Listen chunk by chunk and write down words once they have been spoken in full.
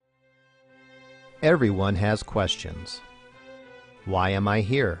Everyone has questions. Why am I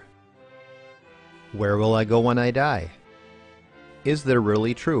here? Where will I go when I die? Is there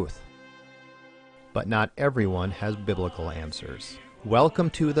really truth? But not everyone has biblical answers. Welcome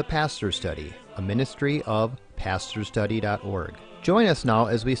to The Pastor Study, a ministry of pastorstudy.org. Join us now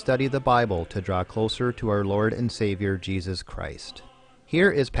as we study the Bible to draw closer to our Lord and Savior Jesus Christ. Here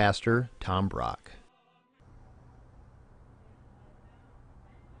is Pastor Tom Brock.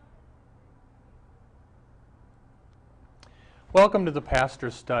 Welcome to the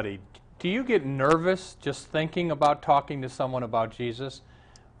Pastor's Study. Do you get nervous just thinking about talking to someone about Jesus?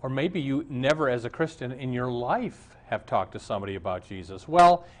 Or maybe you never as a Christian in your life have talked to somebody about Jesus.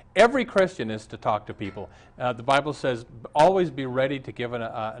 Well, every Christian is to talk to people. The Bible says, always be ready to give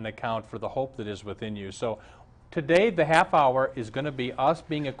an account for the hope that is within you. So today, the half hour is going to be us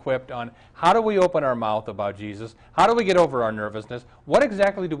being equipped on how do we open our mouth about Jesus? How do we get over our nervousness? What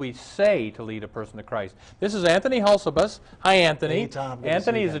exactly do we say to lead a person to Christ? This is Anthony Hulsebus. Hi, Anthony. Hey, Tom.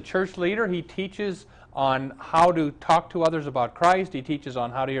 Anthony is a church leader. He teaches on how to talk to others about Christ. He teaches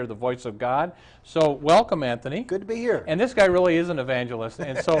on how to hear the voice of God. So welcome, Anthony. Good to be here. And this guy really is an evangelist.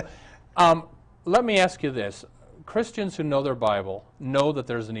 And so let me ask you this. Christians who know their Bible know that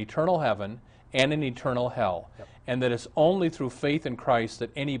there's an eternal heaven and an eternal hell, and that it's only through faith in Christ that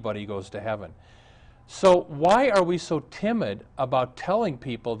anybody goes to heaven. So why are we so timid about telling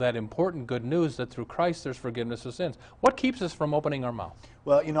people that important good news that through Christ there's forgiveness of sins? What keeps us from opening our mouth?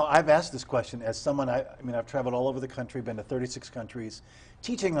 Well, you know, I've asked this question as someone, I've traveled all over the country, been to 36 countries,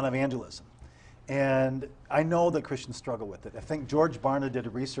 teaching on evangelism. And I know that Christians struggle with it. I think George Barna did a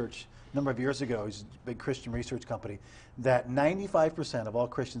research a number of years ago, he's a big Christian research company, that 95% of all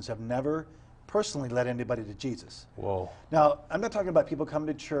Christians have never personally led anybody to Jesus. Whoa. Now, I'm not talking about people coming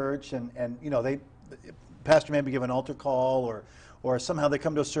to church and you know, pastor maybe give an altar call or somehow they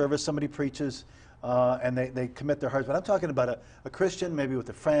come to a service, somebody preaches, and they commit their hearts. But I'm talking about a Christian, maybe with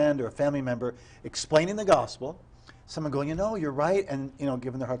a friend or a family member, explaining the gospel, someone going, you know, you're right, and, you know,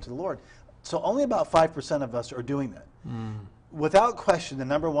 giving their heart to the Lord. So only about 5% of us are doing that. Without question, the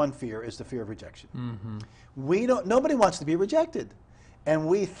number one fear is the fear of rejection. Nobody wants to be rejected. And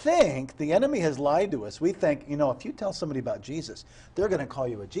we think, the enemy has lied to us, we think, you know, if you tell somebody about Jesus, they're going to call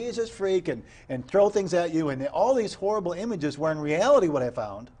you a Jesus freak and throw things at you and all these horrible images, where in reality what I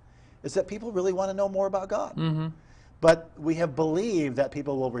found is that people really want to know more about God. But we have believed that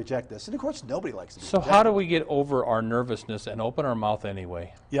people will reject this. And of course, nobody likes to be rejected. So how do we get over our nervousness and open our mouth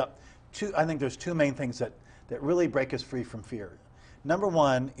anyway? Yeah. I think there's two main things that really break us free from fear. Number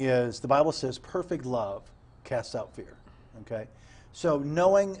one is the Bible says perfect love casts out fear. Okay? So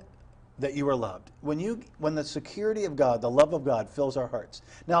knowing that you are loved, when the security of God, the love of God fills our hearts.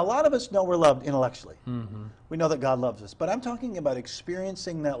 Now, a lot of us know we're loved intellectually. We know that God loves us. But I'm talking about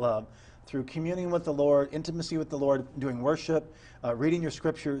experiencing that love through communing with the Lord, intimacy with the Lord, doing worship, reading your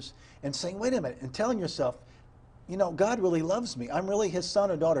scriptures, and saying, wait a minute, and telling yourself, you know, God really loves me. I'm really his son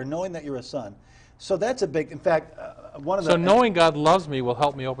or daughter, knowing that you're a son. So that's a big, in fact, one of the... So knowing God loves me will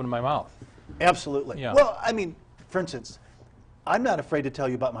help me open my mouth. Absolutely. Yeah. Well, I mean, for instance, I'm not afraid to tell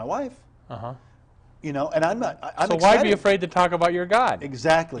you about my wife. You know, and I'm so excited. why be afraid to talk about your God?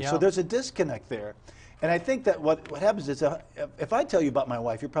 Exactly. Yeah. So there's a disconnect there. And I think that what happens is if I tell you about my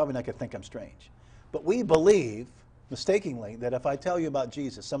wife, you're probably not going to think I'm strange. But we believe, mistakenly, that if I tell you about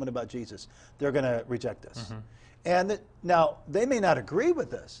Jesus, someone about Jesus, they're going to reject us. And now, they may not agree with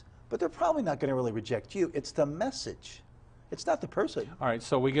this, but they're probably not going to really reject you. It's the message. It's not the person. All right,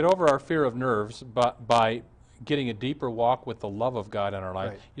 so we get over our fear of nerves by getting a deeper walk with the love of God in our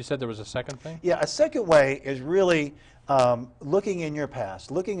life. Right. You said there was a second thing? Yeah, a second way is really looking in your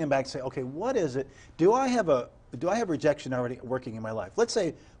past, looking back and say, okay, what is it? Do I have rejection already working in my life? Let's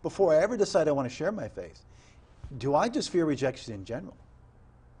say before I ever decide I want to share my faith, do I just fear rejection in general?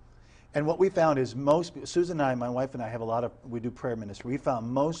 And what we found is Susan and I, my wife and I, we do prayer ministry. We found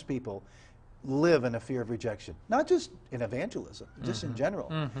most people live in a fear of rejection, not just in evangelism, just in general.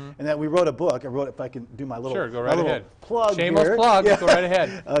 And that we wrote a book. I wrote, if I can do my little, sure, go right ahead. Plug Shameless here. plug, Yeah. go right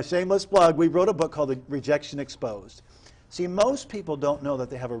ahead. Shameless plug. We wrote a book called Rejection Exposed. See, most people don't know that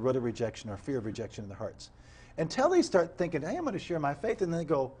they have a root of rejection or fear of rejection in their hearts until they start thinking, hey, I'm going to share my faith, and then they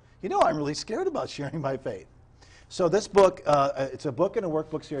go, you know, I'm really scared about sharing my faith. So this book, it's a book and a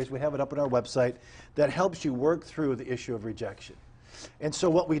workbook series. We have it up on our website that helps you work through the issue of rejection. And so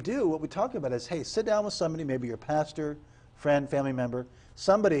what we talk about is, hey, sit down with somebody, maybe your pastor, friend, family member,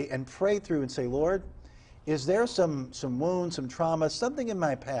 somebody, and pray through and say, Lord, is there some wounds, some trauma, something in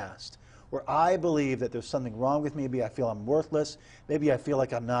my past where I believe that there's something wrong with me. Maybe I feel I'm worthless. Maybe I feel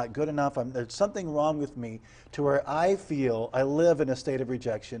like I'm not good enough. There's something wrong with me to where I feel I live in a state of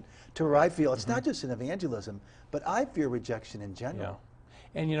rejection, to where I feel it's not just in evangelism, but I fear rejection in general.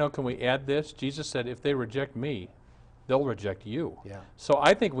 Yeah. And can we add this? Jesus said, if they reject me, they'll reject you. Yeah. So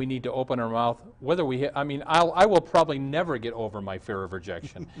I think we need to open our mouth, whether I will probably never get over my fear of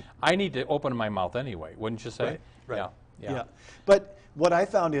rejection. I need to open my mouth anyway, wouldn't you say? Right. Yeah. But what I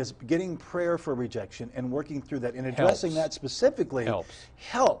found is getting prayer for rejection and working through that and addressing that specifically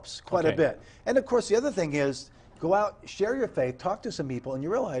helps quite a bit. And of course, the other thing is go out, share your faith, talk to some people, and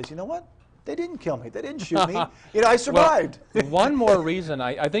you realize, you know what? They didn't kill me. They didn't shoot me. I survived. Well, one more reason,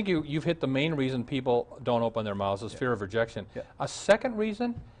 I think you've hit the main reason people don't open their mouths is fear of rejection. Yeah. A second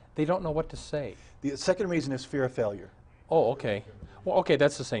reason, they don't know what to say. The second reason is fear of failure. Oh, okay. Well, okay,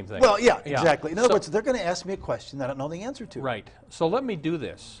 that's the same thing. Well, yeah, exactly. In other words, they're going to ask me a question that I don't know the answer to. Right. So let me do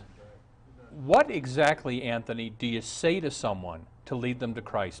this. What exactly, Anthony, do you say to someone to lead them to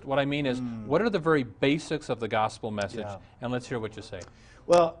Christ? What I mean is, what are the very basics of the gospel message? Yeah. And let's hear what you say.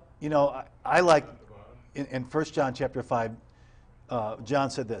 Well, I like in 1 John chapter 5, John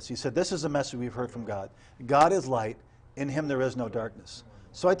said this. He said, this is a message we've heard from God. God is light. In him there is no darkness.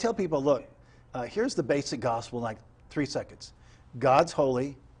 So I tell people, look, here's the basic gospel in like 3 seconds. God's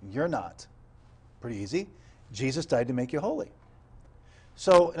holy. You're not. Pretty easy. Jesus died to make you holy.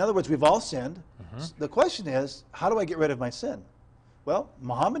 So, in other words, we've all sinned. The question is, how do I get rid of my sin? Well,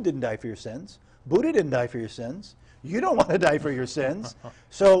 Muhammad didn't die for your sins. Buddha didn't die for your sins. You don't want to die for your sins.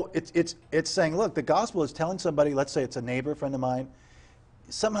 So it's saying, look, the gospel is telling somebody, let's say it's a neighbor, friend of mine,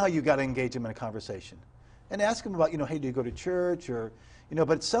 somehow you got to engage them in a conversation. And ask them about, hey, do you go to church? Or,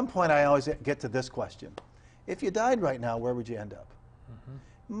 but at some point I always get to this question. If you died right now, where would you end up?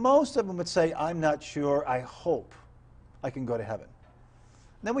 Most of them would say, I'm not sure. I hope I can go to heaven.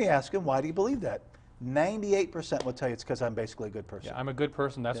 Then we ask them, why do you believe that? 98% will tell you it's because I'm basically a good person. Yeah, I'm a good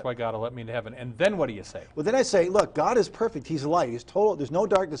person. That's why God will let me into heaven. And then what do you say? Well, then I say, look, God is perfect. He's light. He's total. There's no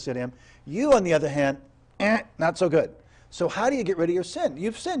darkness in him. You, on the other hand, not so good. So how do you get rid of your sin?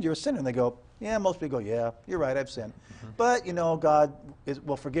 You've sinned. You're a sinner. And they go, yeah, most people go, yeah, you're right, I've sinned. But, God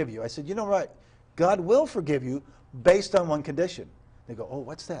will forgive you. I said, right. God will forgive you based on one condition. They go, oh,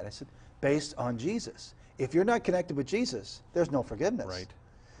 what's that? I said, based on Jesus. If you're not connected with Jesus, there's no forgiveness. Right.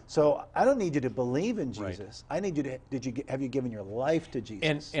 So I don't need you to believe in Jesus. Right. I need you to, have you given your life to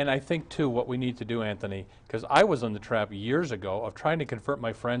Jesus? And I think, too, what we need to do, Anthony, because I was in the trap years ago of trying to convert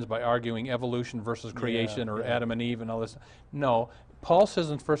my friends by arguing evolution versus creation or Adam and Eve and all this. No. Paul says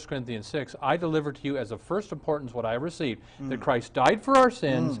in 1 Corinthians 6, I deliver to you as of first importance what I received, that Christ died for our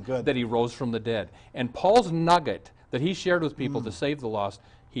sins, that he rose from the dead. And Paul's nugget that he shared with people to save the lost,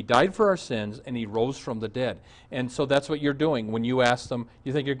 he died for our sins, and he rose from the dead. And so that's what you're doing. When you ask them,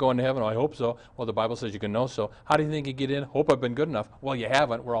 you think you're going to heaven? Oh, I hope so. Well, the Bible says you can know so. How do you think you get in? Hope I've been good enough. Well, you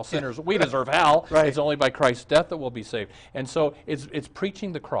haven't. We're all sinners. We deserve hell. Right. It's only by Christ's death that we'll be saved. And so it's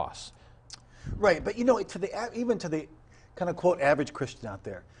preaching the cross. Right, but even to the kind of quote average Christian out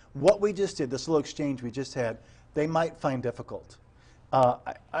there, what we just did, this little exchange we just had, they might find difficult.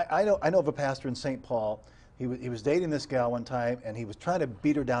 I know of a pastor in St. Paul. He was dating this gal one time, and he was trying to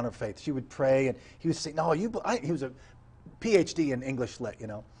beat her down her faith. She would pray, and he would say, "No, he was a PhD in English lit,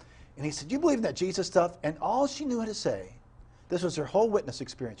 And he said, "You believe in that Jesus stuff?" And all she knew how to say, this was her whole witness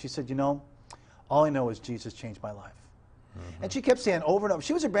experience. She said, all I know is Jesus changed my life. And she kept saying over and over.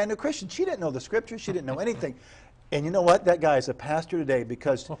 She was a brand new Christian. She didn't know the scriptures. She didn't know anything. And you know what? That guy is a pastor today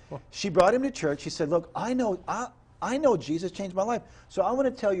because she brought him to church. She said, "Look, I know Jesus changed my life. So I want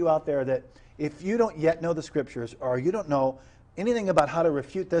to tell you out there that if you don't yet know the scriptures or you don't know anything about how to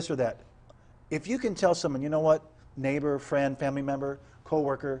refute this or that, if you can tell someone, you know what, neighbor, friend, family member,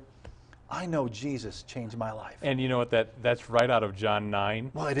 co-worker, I know Jesus changed my life." And you know what? That's right out of John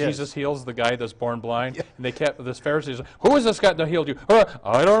 9. Well, it is. Jesus heals the guy that's born blind. Yeah. And this Pharisees, who is this guy that healed you?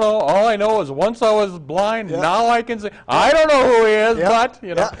 I don't know. All I know is once I was blind, now I can see. I don't know who he is, but,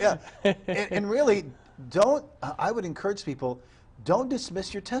 Yeah. And really, I would encourage people, don't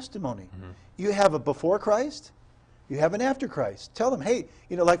dismiss your testimony. You have a before Christ, you have an after Christ. Tell them, hey,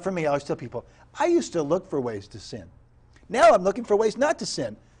 like for me, I always tell people, I used to look for ways to sin. Now I'm looking for ways not to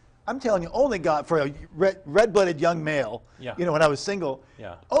sin. I'm telling you, only God, for a red-blooded young male, when I was single,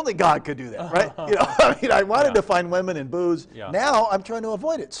 only God could do that, right? I wanted to find women and booze. Now I'm trying to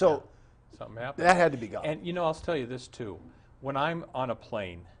avoid it. So something happened. That had to be God. And, I'll tell you this, too. When I'm on a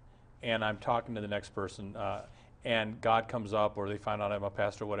plane and I'm talking to the next person and God comes up or they find out I'm a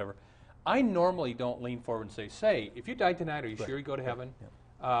pastor or whatever, I normally don't lean forward and say, if you died tonight, are you sure you go to heaven?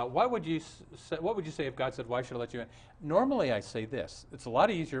 what would you say if God said, "Why should I let you in?" Normally, I say this. It's a lot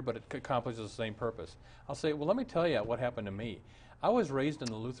easier, but it accomplishes the same purpose. I'll say, "Well, let me tell you what happened to me. I was raised in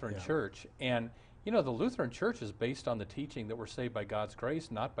the Lutheran Church, and you know, the Lutheran Church is based on the teaching that we're saved by God's grace,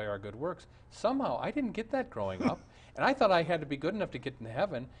 not by our good works. Somehow, I didn't get that growing up, and I thought I had to be good enough to get into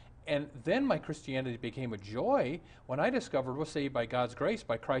heaven." And then my Christianity became a joy when I discovered we're saved by God's grace,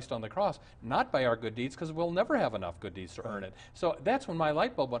 by Christ on the cross, not by our good deeds, because we'll never have enough good deeds to earn it. So that's when my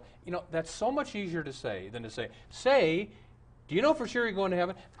light bulb went. You know, that's so much easier to say than to say, do you know for sure you're going to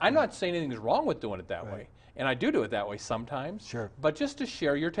heaven? I'm not saying anything's wrong with doing it that way. And I do it that way sometimes. Sure. But just to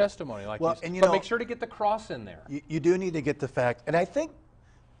share your testimony, like Well, you and you but know, make sure to get the cross in there. You do need to get the fact, and I think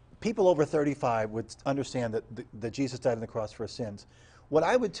people over 35 would understand that Jesus died on the cross for our sins. What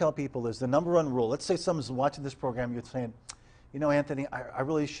I would tell people is the number one rule. Let's say someone's watching this program, you're saying, you know, Anthony, I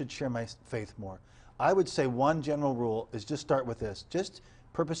really should share my faith more. I would say one general rule is just start with this. Just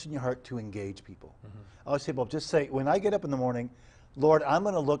purpose in your heart to engage people. I always say, well, just say, when I get up in the morning, Lord, I'm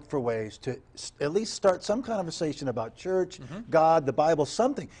going to look for ways to at least start some conversation about church, God, the Bible,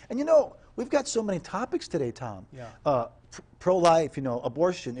 something. And you know, we've got so many topics today, Tom. Yeah. Pro-life, you know,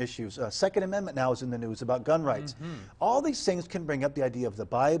 abortion issues. Second Amendment now is in the news about gun rights. All these things can bring up the idea of the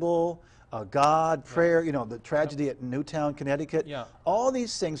Bible, God, prayer, you know, the tragedy at Newtown, Connecticut. Yeah. All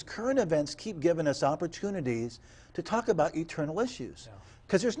these things, current events keep giving us opportunities to talk about eternal issues.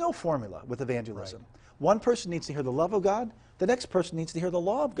 Because there's no formula with evangelism. One person needs to hear the love of God, the next person needs to hear the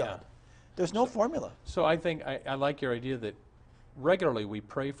law of God. There's no formula. So I think I like your idea that regularly we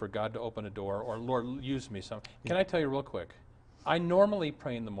pray for God to open a door, or Lord, use me some. Can I tell you real quick? I normally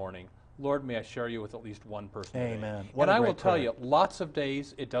pray in the morning, Lord, may I share you with at least one person today. Amen. And I will tell you, lots of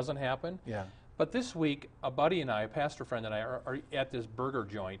days it doesn't happen. Yeah. But this week, a buddy and I, a pastor friend and I, are at this burger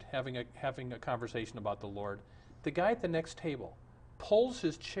joint having a conversation about the Lord. The guy at the next table pulls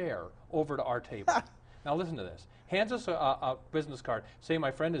his chair over to our table. Now listen to this. Hands us a business card. Say my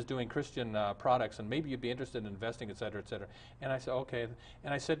friend is doing Christian products and maybe you'd be interested in investing, et cetera, et cetera. And I said, okay.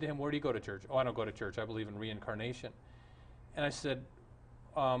 And I said to him, where do you go to church? Oh, I don't go to church. I believe in reincarnation. And I said,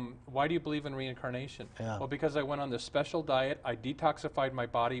 why do you believe in reincarnation? Yeah. Well, because I went on this special diet. I detoxified my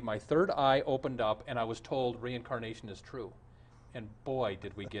body. My third eye opened up and I was told reincarnation is true. And boy,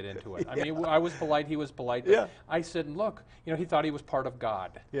 did we get into it. I mean, I was polite, he was polite. But I said, look, you know, he thought he was part of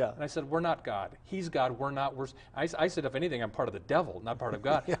God. Yeah. And I said, we're not God. He's God, we're not. I said, if anything, I'm part of the devil, not part of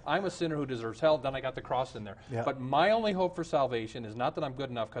God. I'm a sinner who deserves hell. Then I got the cross in there. But my only hope for salvation is not that I'm good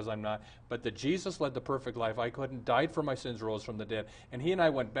enough, because I'm not, but that Jesus led the perfect life. I couldn't, died for my sins, rose from the dead. And he and I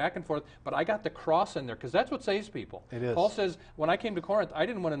went back and forth, but I got the cross in there, because that's what saves people. It is. Paul says, when I came to Corinth, I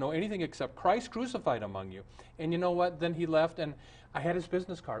didn't want to know anything except Christ crucified among you. And you know what? Then he left, and I had his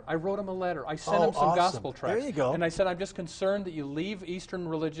business card. I wrote him a letter. I sent him some awesome. gospel tracts. There you go. And I said, I'm just concerned that you leave Eastern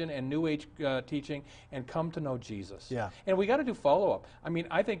religion and New Age teaching and come to know Jesus. Yeah. And we got to do follow-up. I mean,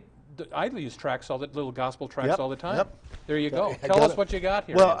 I think I use tracts, little gospel tracts all the time. Yep. There you go. I Tell got us it. what you got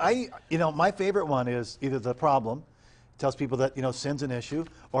here. Well, Anthony. my favorite one is either the problem, tells people that, you know, sin's an issue,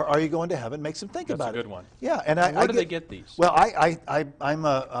 or are you going to heaven? Makes them think That's about it. a good one. Yeah, and Where do they get these? Well,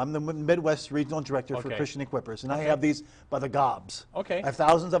 I'm the Midwest Regional Director for Okay. Christian Equippers, and I have these by the gobs. Okay. I have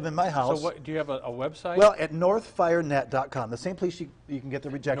thousands of them in my house. So what, do you have a website? Well, at northfirenet.com, the same place you can get the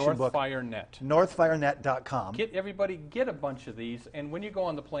rejection book. NorthfireNet. Northfirenet.com. Get a bunch of these, and when you go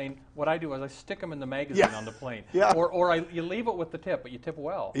on the plane, what I do is I stick them in the magazine on the plane. Yeah. Or you leave it with the tip, but you tip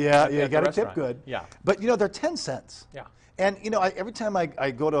well. Yeah, at you the got to tip restaurant. good. Yeah. But, you know, they're 10 cents. Yeah. And, you know, every time I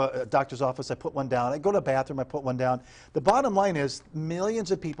go to a doctor's office, I put one down. I go to a bathroom, I put one down. The bottom line is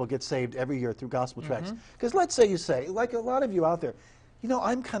millions of people get saved every year through gospel tracts. Because let's say you say, like a lot of you out there, you know,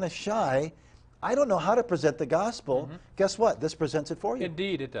 I'm kind of shy. I don't know how to present the gospel. Guess what? This presents it for you.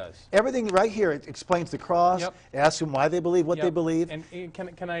 Indeed, it does. Everything right here, it explains the cross, Yep. asks them why they believe what they Yep. believe. And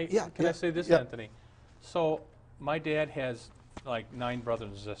can I say this, Yep. Anthony? So my dad has like 9 brothers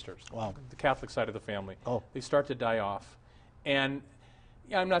and sisters. Wow. The Catholic side of the family. Oh. They start to die off. And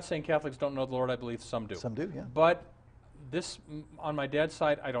I'm not saying Catholics don't know the Lord. I believe some do. Some do, yeah. But this, on my dad's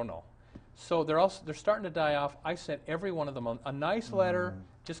side, I don't know. So they're starting to die off. I sent every one of them a nice letter,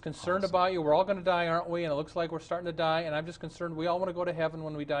 just concerned about you. We're all going to die, aren't we? And it looks like we're starting to die. And I'm just concerned. We all want to go to heaven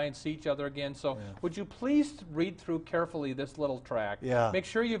when we die and see each other again. So would you please read through carefully this little tract? Yeah. Make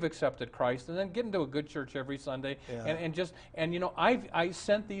sure you've accepted Christ, and then get into a good church every Sunday. Yeah. And you know, I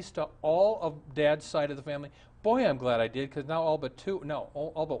sent these to all of Dad's side of the family. Boy, I'm glad I did, because now all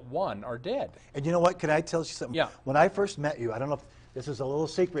but one are dead. And you know what? Can I tell you something? Yeah. When I first met you, I don't know if this is a little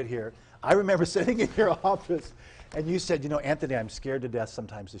secret here. I remember sitting in your office, and you said, you know, Anthony, I'm scared to death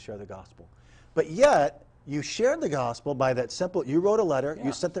sometimes to share the gospel. But yet, You shared the gospel by that simple, you wrote a letter, Yeah.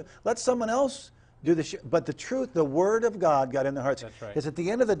 you sent the, let someone else do the but the truth, the word of God got in their hearts. That's right. Because at the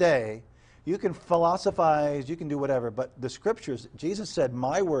end of the day, you can philosophize, you can do whatever, but the scriptures, Jesus said,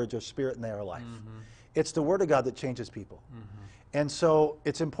 my words are spirit and they are life. It's the word of God that changes people. And so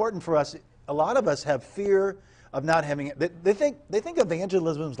it's important for us, a lot of us have fear of not having it. They think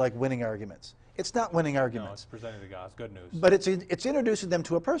evangelism is like winning arguments. It's not winning No, arguments. it's presenting the gospel. Good news. But it's introducing them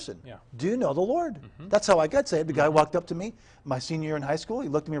to a person. Yeah. Do you know the Lord? That's how I got saved. The guy walked up to me my senior year in high school. He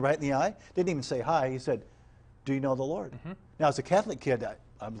looked at me right in the eye. Didn't even say hi. He said, do you know the Lord? Now, as a Catholic kid,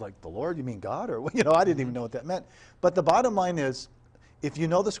 I was like, the Lord? You mean God? Or, I didn't even know what that meant. But the bottom line is, if you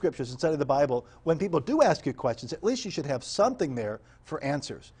know the scriptures inside of the Bible, when people do ask you questions, at least you should have something there for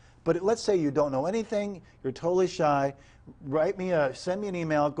answers. But let's say you don't know anything, you're totally shy, send me an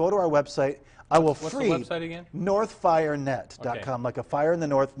email, go to our website. I will What's free the website again? northfirenet.com, Okay. like a fire in the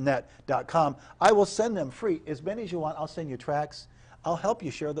north net.com. I will send them free. As many as you want, I'll send you tracts. I'll help you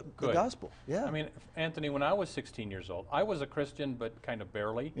share the Good. gospel. Yeah. I mean, Anthony, when I was 16 years old, I was a Christian, but kind of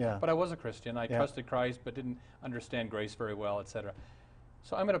barely. Yeah. But I was a Christian. I Yeah. trusted Christ, but didn't understand grace very well, etc.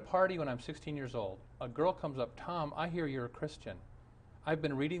 So I'm at a party when I'm 16 years old. A girl comes up, Tom, I hear you're a Christian. I've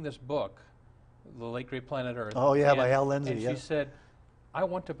been reading this book, The Late Great Planet Earth. Oh, yeah, by Al Lindsey, And yeah. she said, I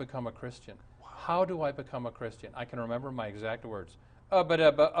want to become a Christian. How do I become a Christian? I can remember my exact words. And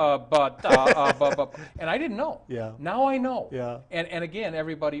I didn't know. Yeah. Now I know. Yeah. And again,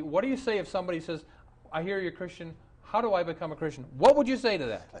 everybody, what do you say if somebody says, I hear you're a Christian, how do I become a Christian? What would you say to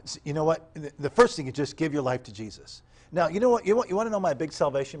that? You know what? The first thing is just give your life to Jesus. Now, you know what? You want to know my big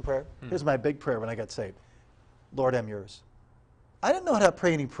salvation prayer? Here's my big prayer when I got saved. Lord, I'm yours. I didn't know how to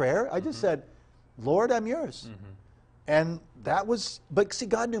pray any prayer. I just said, Lord, I'm yours. And that was, but see,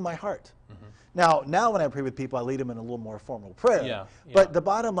 God knew my heart. Now when I pray with people, I lead them in a little more formal prayer. Yeah, But yeah. the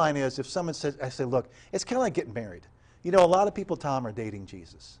bottom line is, if someone says, I say, look, it's kind of like getting married. A lot of people, Tom, are dating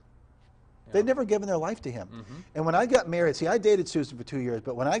Jesus. They've never given their life to him. And when I got married, see, I dated Susan for 2 years,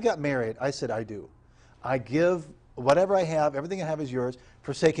 but when I got married, I said, I do. I give whatever I have, everything I have is yours,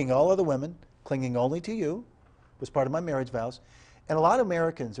 forsaking all other women, clinging only to you, was part of my marriage vows. And a lot of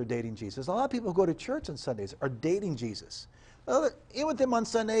Americans are dating Jesus. A lot of people who go to church on Sundays are dating Jesus. Well, they're in with him on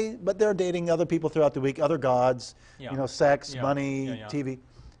Sunday, but they're dating other people throughout the week, other gods, Yeah. sex, Yeah. money, Yeah, yeah. TV.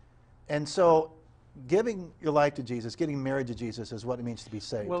 And so giving your life to Jesus, getting married to Jesus is what it means to be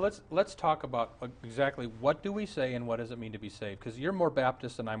saved. Well, let's talk about exactly what do we say and what does it mean to be saved? Because you're more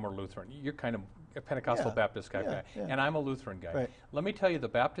Baptist and I'm more Lutheran. You're kind of a Pentecostal Yeah, Baptist guy, yeah. and I'm a Lutheran guy. Right. Let me tell you the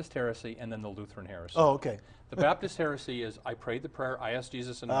Baptist heresy and then the Lutheran heresy. Oh, okay. The Baptist heresy is I prayed the prayer, I asked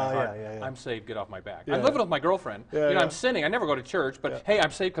Jesus in my Oh, heart, yeah. I'm saved, get off my back. Yeah. I'm living with my girlfriend, Yeah, yeah. I'm sinning, I never go to church, but hey,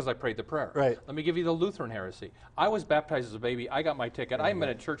 I'm saved because I prayed the prayer. Right. Let me give you the Lutheran heresy. I was baptized as a baby, I got my ticket, I haven't been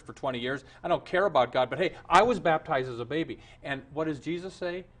in church for 20 years, I don't care about God, but hey, I was baptized as a baby. And what does Jesus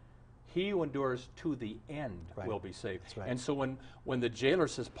say? He who endures to the end Right. will be saved. That's right. And so when the jailer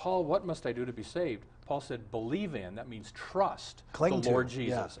says, Paul, what must I do to be saved? Paul said, believe in, that means trust Cling the to. Lord Yeah,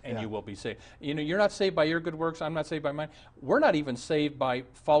 Jesus, and yeah. you will be saved. You're not saved by your good works, I'm not saved by mine. We're not even saved by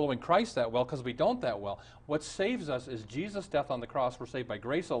following Christ that well, because we don't that well. What saves us is Jesus' death on the cross. We're saved by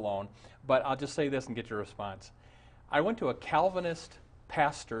grace alone. But I'll just say this and get your response. I went to a Calvinist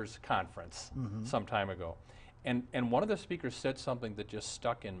pastors conference some time ago. And one of the speakers said something that just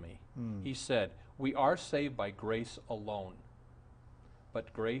stuck in me. He said, we are saved by grace alone,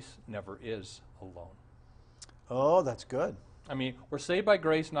 but grace never is alone. Oh, that's good. I mean, we're saved by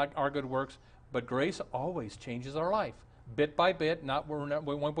grace, not our good works, but grace always changes our life. Bit by bit,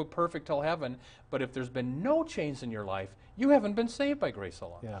 we won't be perfect till heaven, but if there's been no change in your life, you haven't been saved by grace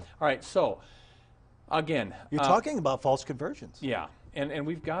alone. Yeah. All right, so, again. You're talking about false conversions. Yeah, and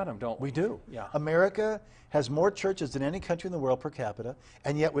we've got them, don't we? We do. Yeah. America has more churches than any country in the world per capita,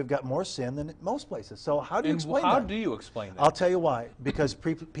 and yet we've got more sin than most places. So how do you And explain how that? do you explain that? I'll tell you why. Because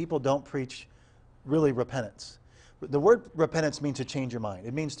people don't preach really repentance. The word repentance means to change your mind.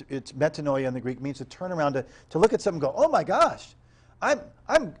 It means it's metanoia in the Greek. It means to turn around to look at something and go, oh my gosh, I'm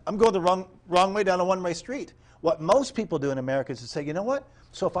going the wrong way down a one-way street. What most people do in America is to say, you know what?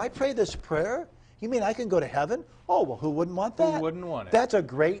 So if I pray this prayer, you mean I can go to heaven? Oh, well, who wouldn't want that? Who wouldn't want it? That's a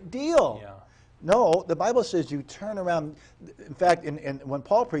great deal. Yeah. No, the Bible says you turn around. In fact, when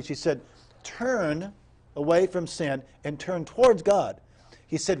Paul preached, he said, turn away from sin and turn towards God.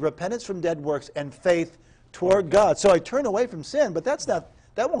 He said repentance from dead works and faith toward God. So I turn away from sin, but that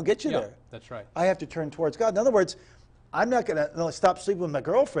won't get you Yeah, there. that's right. I have to turn towards God. In other words, I'm not going to stop sleeping with my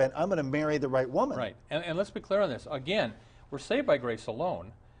girlfriend. I'm going to marry the right woman. Right, and let's be clear on this. Again, we're saved by grace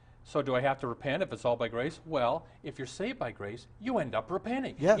alone, So do I have to repent if it's all by grace? Well, if you're saved by grace, you end up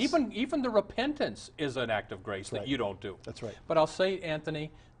repenting. Yes. Even the repentance is an act of grace that right. you don't do. That's right. But I'll say,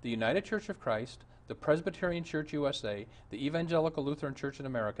 Anthony, the United Church of Christ, the Presbyterian Church USA, the Evangelical Lutheran Church in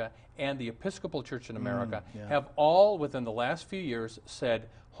America, and the Episcopal Church in America yeah. have all, within the last few years, said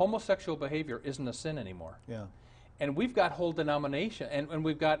homosexual behavior isn't a sin anymore. Yeah. And we've got whole denomination, and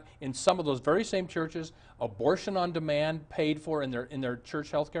we've got in some of those very same churches, abortion on demand paid for in their church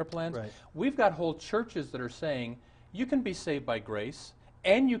health care plans. Right. We've got whole churches that are saying you can be saved by grace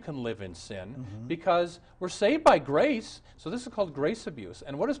and you can live in sin because we're saved by grace. So this is called grace abuse.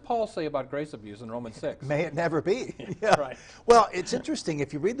 And what does Paul say about grace abuse in Romans 6? May it never be. Yeah. Right. Well, it's interesting.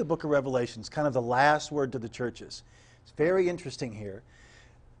 If you read the book of Revelations, kind of the last word to the churches, it's very interesting here.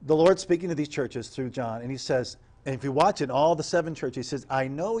 The Lord's speaking to these churches through John, and he says, and if you watch it, all the 7 churches, he says, I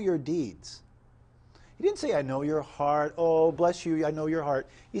know your deeds. He didn't say, I know your heart. Oh, bless you, I know your heart.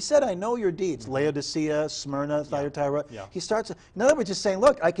 He said, I know your deeds. Laodicea, Smyrna, Thyatira. Yeah. He starts, in other words, just saying,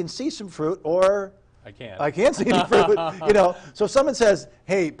 look, I can see some fruit, or I can't. I can't see any fruit. You know, so if someone says,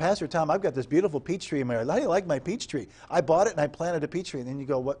 hey, Pastor Tom, I've got this beautiful peach tree in my yard. How do you like my peach tree? I bought it and I planted a peach tree. And then you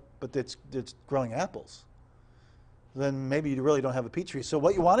go, what? But it's growing apples. Then maybe you really don't have a peach tree. So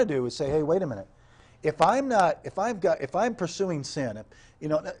what you want to do is say, hey, wait a minute. If I'm pursuing sin, you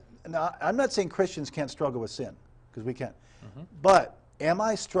know, now, I'm not saying Christians can't struggle with sin, because we can. But am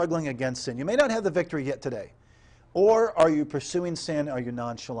I struggling against sin? You may not have the victory yet today. Or are you pursuing sin? Are you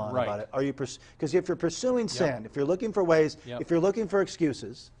nonchalant Right. about it? Are you because if you're pursuing sin, if you're looking for ways, if you're looking for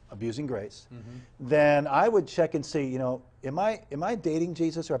excuses, abusing grace, then I would check and see, you know, am I dating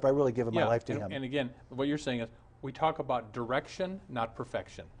Jesus, or have I really given my life to him? And again, what you're saying is we talk about direction, not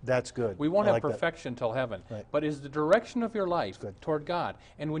perfection. That's good. We won't I have like that. perfection till heaven. Right. But is the direction of your life good. toward God?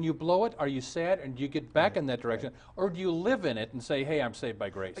 And when you blow it, are you sad and do you get back in that direction? Or do you live in it and say, hey, I'm saved by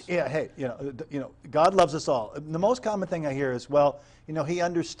grace? Yeah, hey, you know, God loves us all. The most common thing I hear is, well, you know, he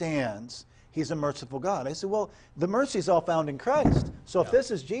understands. He's a merciful God. I said, well, the mercy is all found in Christ. So if this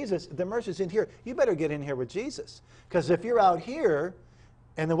is Jesus, the mercy's in here. You better get in here with Jesus. Because if you're out here,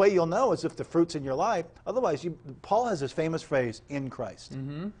 and the way you'll know is if the fruit's in your life. Otherwise, Paul has this famous phrase, in Christ.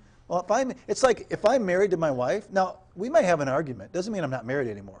 Well, it's like if I'm married to my wife, now, we may have an argument. Doesn't mean I'm not married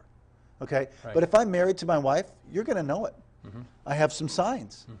anymore. Okay? Right. But if I'm married to my wife, you're going to know it. I have some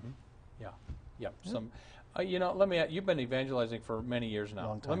signs. Yeah. Some, you know, you've been evangelizing for many years now.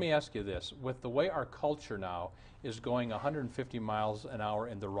 Long time. Let me ask you this. With the way our culture now is going 150 miles an hour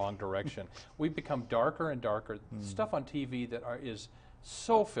in the wrong direction, we've become darker and darker. Stuff on TV that is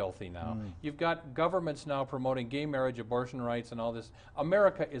so filthy now. You've got governments now promoting gay marriage, abortion rights, and all this.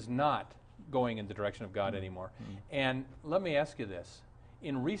 America is not going in the direction of God anymore. And let me ask you this.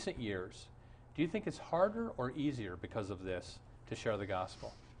 In recent years, do you think it's harder or easier because of this to share the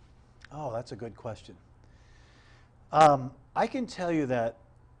gospel? Oh, that's a good question. I can tell you that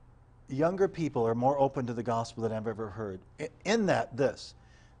younger people are more open to the gospel than I've ever heard. In that,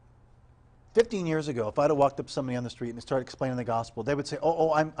 15 years ago, if I'd have walked up to somebody on the street and started explaining the gospel, they would say,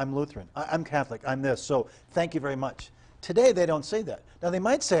 oh, I'm Lutheran, I'm Catholic, I'm this, so thank you very much. Today, they don't say that. Now, they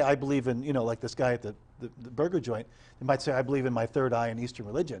might say, I believe in, you know, like this guy at the burger joint, they might say, I believe in my third eye in Eastern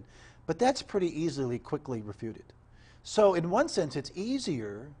religion. But that's pretty quickly refuted. So in one sense, it's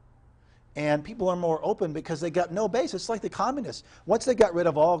easier, and people are more open because they got no base. It's like the communists. Once they got rid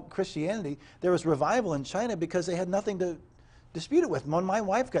of all Christianity, there was revival in China because they had nothing to dispute it with. When my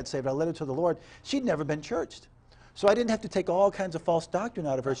wife got saved, I led her to the Lord. She'd never been churched. So I didn't have to take all kinds of false doctrine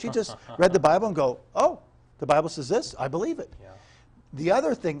out of her. She just read the Bible and go, oh, the Bible says this, I believe it. Yeah. The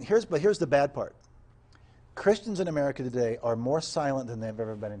other thing, here's the bad part. Christians in America today are more silent than they've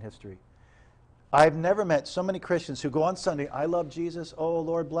ever been in history. I've never met so many Christians who go on Sunday, I love Jesus, oh,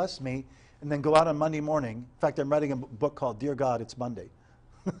 Lord, bless me, and then go out on Monday morning. In fact, I'm writing a book called Dear God, It's Monday.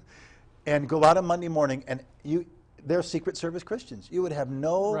 And go out on Monday morning, and they're Secret Service Christians. You would have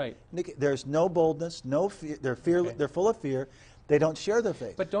no, there's no boldness, no fear. They're full of fear. They don't share their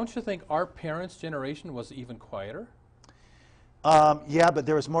faith. But don't you think our parents' generation was even quieter? Yeah, but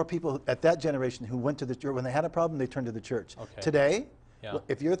there was more people at that generation who went to the church. When they had a problem, they turned to the church. Okay. Today, Yeah.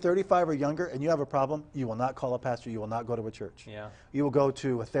 if you're 35 or younger and you have a problem, you will not call a pastor. You will not go to a church. Yeah. You will go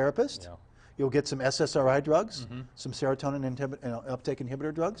to a therapist. Yeah. You'll get some SSRI drugs, some serotonin uptake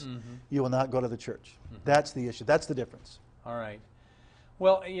inhibitor drugs. You will not go to the church. That's the issue. That's the difference. All right.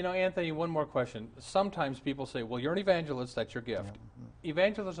 Well, you know, Anthony, one more question. Sometimes people say, well, you're an evangelist, that's your gift.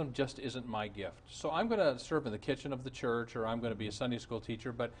 Evangelism just isn't my gift. So I'm going to serve in the kitchen of the church, or I'm going to be a Sunday school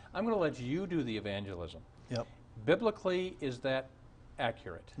teacher, but I'm going to let you do the evangelism. Yep. Biblically, is that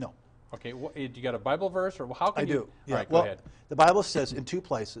accurate? No. Okay, you got a Bible verse, or how can I you? do. Yeah. All right, Well, go ahead. the Bible says in 2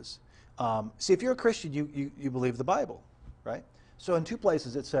 places. See, if you're a Christian, you believe the Bible, right? So in 2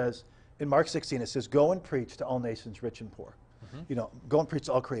 places it says, in Mark 16, it says, go and preach to all nations, rich and poor. You know, go and preach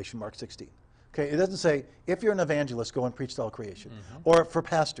to all creation, Mark 16. Okay, it doesn't say, if you're an evangelist, go and preach to all creation. Or for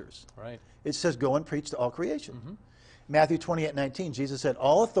pastors. Right. It says, go and preach to all creation. Matthew 28:19, Jesus said,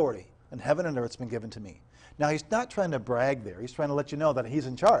 all authority in heaven and earth has been given to me. Now, he's not trying to brag there. He's trying to let you know that he's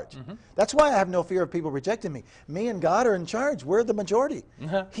in charge. That's why I have no fear of people rejecting me. Me and God are in charge. We're the majority.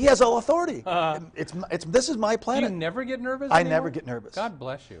 He has all authority. This is my Do planet. you never get nervous I anymore? never get nervous. God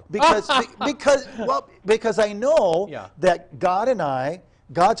bless you. Because I know Yeah. that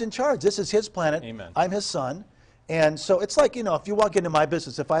God's in charge. This is his planet. Amen. I'm his son. And so it's like, you know, if you walk into my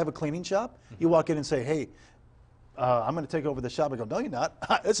business, if I have a cleaning shop, you walk in and say, hey, I'm going to take over the shop. I go, no, you're not.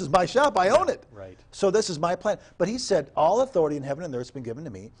 This is my shop. I own it. Right. So this is my plan. But he said, all authority in heaven and earth has been given to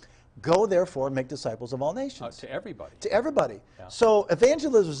me. Go, therefore, and make disciples of all nations. To everybody. To everybody. Yeah. So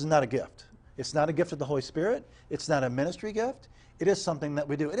evangelism is not a gift. It's not a gift of the Holy Spirit. It's not a ministry gift. It is something that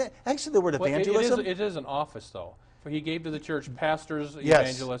we do. Actually, the word Well, evangelism. it is an office, though. For he gave to the church pastors, Yes.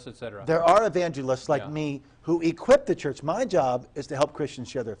 evangelists, etc. There are evangelists like Yeah. me who equip the church. My job is to help Christians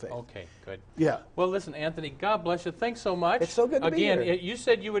share their faith. Okay, good. Yeah. Well, listen, Anthony, God bless you. Thanks so much. It's so good to be Again, here. you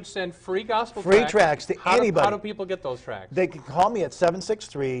said you would send free gospel Free tracts to How anybody. how do people get those tracts? They can call me at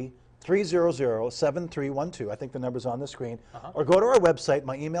 763-300-7312. I think the number's on the screen. Or go to our website.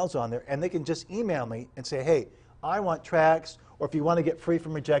 My email's on there. And they can just email me and say, hey, I want tracts. Or if you want to get free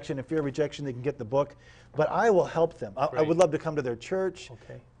from rejection, if you're rejection, they can get the book. But I will help them. I Great. would love to come to their church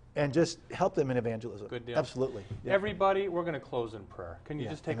Okay. and just help them in evangelism. Good deal. Absolutely. Yeah. Everybody, we're going to close in prayer. Can you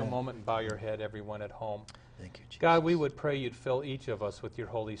Yeah, just take a amen. moment and bow your head, everyone at home? Thank you, Jesus. God, we would pray you'd fill each of us with your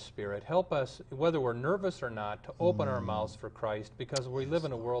Holy Spirit. Help us, whether we're nervous or not, to open our mouths for Christ, because we live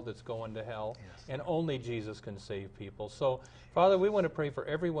in a world that's going to hell, and only Jesus can save people. So, Father, we want to pray for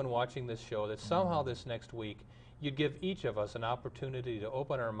everyone watching this show that somehow this next week you'd give each of us an opportunity to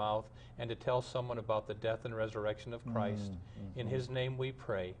open our mouth and to tell someone about the death and resurrection of Christ. In his name we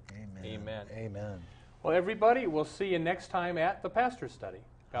pray. Amen. Amen. Well, everybody, we'll see you next time at the Pastor's Study.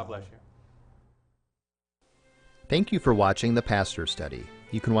 God bless you. Thank you for watching The Pastor Study.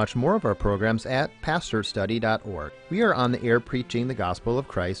 You can watch more of our programs at pastorstudy.org. We are on the air preaching the gospel of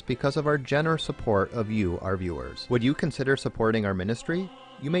Christ because of our generous support of you, our viewers. Would you consider supporting our ministry?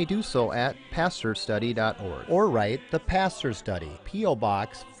 You may do so at pastorstudy.org. Or write The Pastor Study, P.O.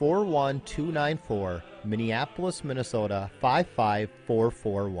 Box 41294, Minneapolis, Minnesota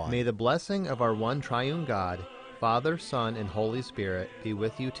 55441. May the blessing of our one triune God, Father, Son, and Holy Spirit be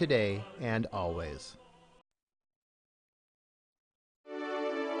with you today and always.